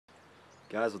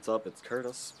Guys, what's up? It's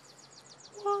Curtis.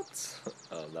 What?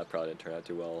 That probably didn't turn out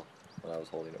too well when I was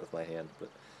holding it with my hand, but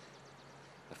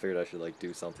I figured I should like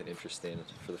do something interesting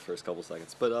for the first couple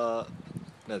seconds. But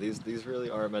no, these really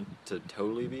aren't meant to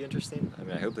totally be interesting. I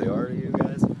mean, I hope they are to you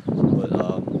guys, but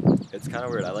it's kind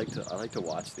of weird. I like to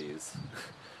watch these,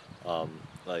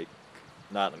 like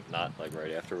not like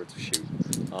right afterwards we shoot,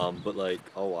 but like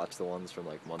I'll watch the ones from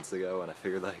like months ago, and I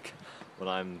figured like when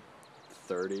I'm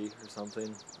 30 or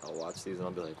something, I'll watch these and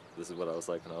I'll be like, this is what I was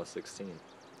like when I was 16.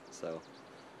 So,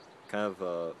 kind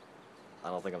of, I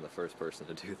don't think I'm the first person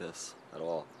to do this at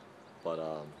all.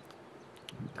 But,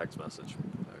 text message.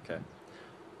 Okay.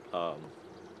 Um,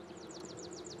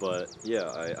 but, yeah,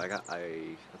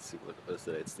 let's see, what is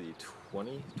it? It's the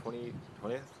 20th,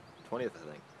 I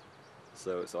think.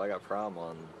 So I got prom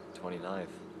on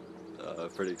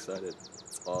 29th. Pretty excited.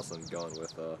 It's awesome going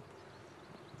with,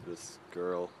 this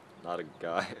girl, not a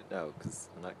guy, no, because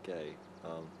I'm not gay.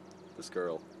 This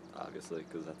girl, obviously,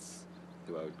 because that's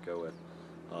who I would go with,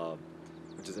 um,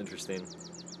 which is interesting.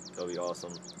 It'll be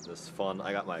awesome. This is fun.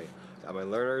 I got my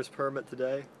learner's permit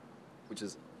today, which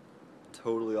is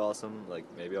totally awesome. Like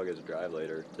maybe I'll get to drive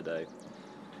later today.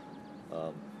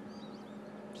 Um,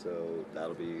 so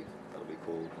that'll be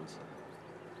cool.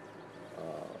 Uh,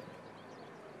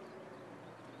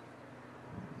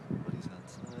 Nobody's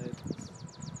outside.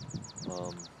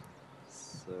 Um,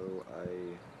 so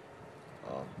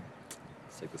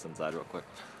let's take this inside real quick.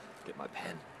 Get my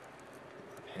pen.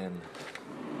 Pen.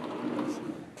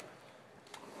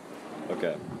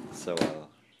 Okay,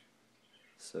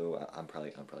 I'm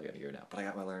probably gonna go now. But I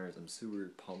got my learners. I'm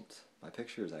super pumped. My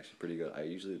picture is actually pretty good. I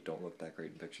usually don't look that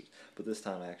great in pictures, but this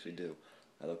time I actually do.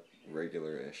 I look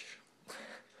regular-ish.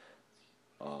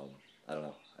 Um, I don't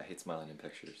know. I hate smiling in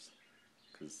pictures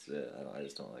because I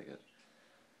just don't like it.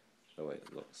 The way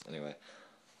it looks. Anyway,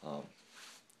 um,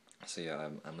 so yeah,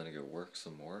 I'm gonna go work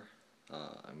some more.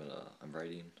 I'm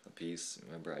writing a piece.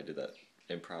 Remember I did that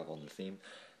improv on the theme.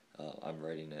 I'm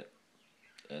writing it,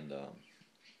 and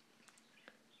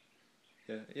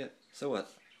yeah. So what?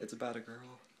 It's about a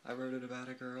girl. I wrote it about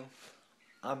a girl.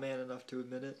 I'm man enough to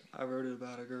admit it. I wrote it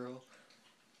about a girl.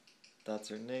 That's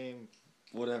her name.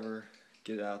 Whatever.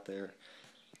 Get it out there.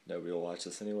 Nobody will watch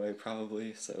this anyway,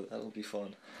 probably. So that'll be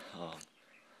fun. Um,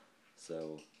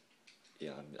 so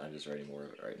yeah, I'm just writing more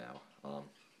of it right now.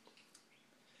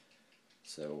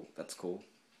 So that's cool.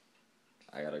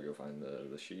 I gotta go find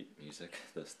the sheet music,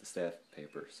 the staff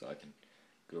paper, so I can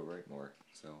go write more.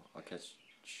 So I'll catch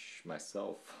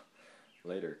myself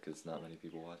later, because not many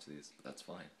people watch these, but that's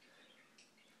fine.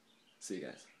 See you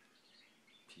guys.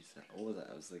 Peace out. What was that?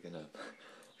 I was like in a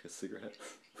cigarette.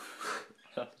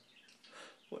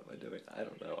 What am I doing? I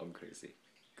don't know. I'm crazy.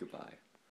 Goodbye.